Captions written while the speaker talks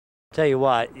Tell you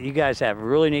what, you guys have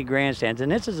really neat grandstands,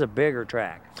 and this is a bigger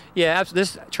track. Yeah,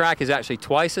 this track is actually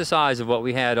twice the size of what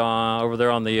we had over there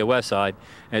on the west side.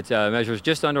 It measures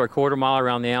just under a quarter mile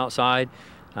around the outside.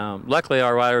 Luckily,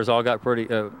 our riders all got quite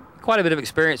a bit of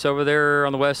experience over there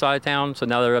on the west side of town, so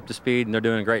now they're up to speed and they're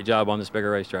doing a great job on this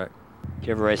bigger racetrack. Did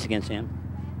you ever race against him?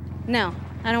 No,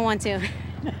 I don't want to.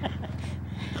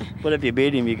 But if you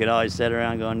beat him, you could always sit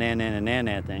around going nan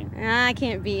that thing. I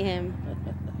can't beat him.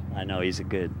 I know he's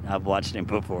I've watched him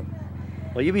before.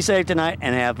 Well, you be safe tonight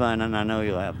and have fun, and I know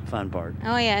you'll have a fun part.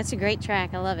 Oh yeah, it's a great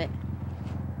track. I love it.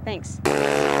 Thanks. How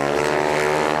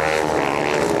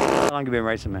long have you been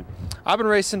racing, man? I've been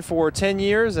racing for 10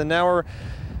 years, and now we're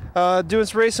doing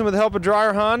some racing with the help of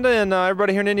Dreyer Honda and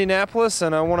everybody here in Indianapolis,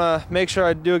 and I want to make sure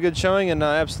I do a good showing and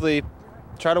absolutely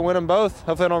try to win them both.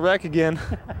 Hopefully I don't wreck again.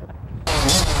 I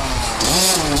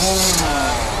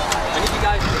need you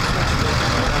guys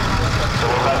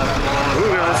Ooh,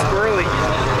 that was squirrely.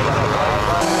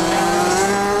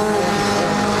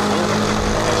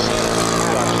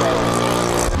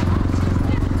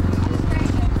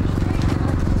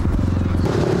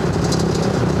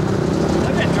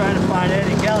 I've been trying to find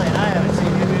Eddie Kelly, and I haven't seen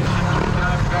him.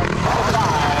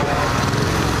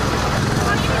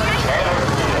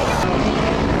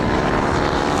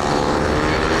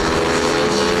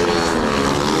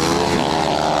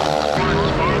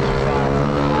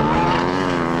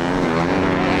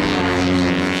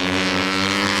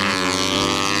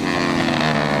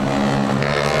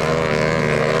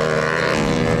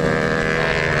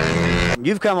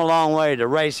 You've come a long way to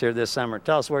race here this summer.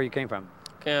 Tell us where you came from.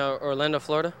 Okay, Orlando,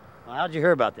 Florida. Well, how'd you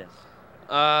hear about this?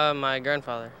 My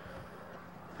grandfather.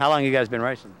 How long you guys been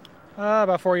racing?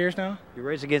 About 4 years now. You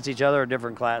race against each other or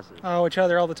different classes? Oh, each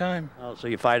other all the time. Oh, so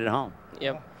you fight at home?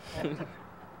 Yep.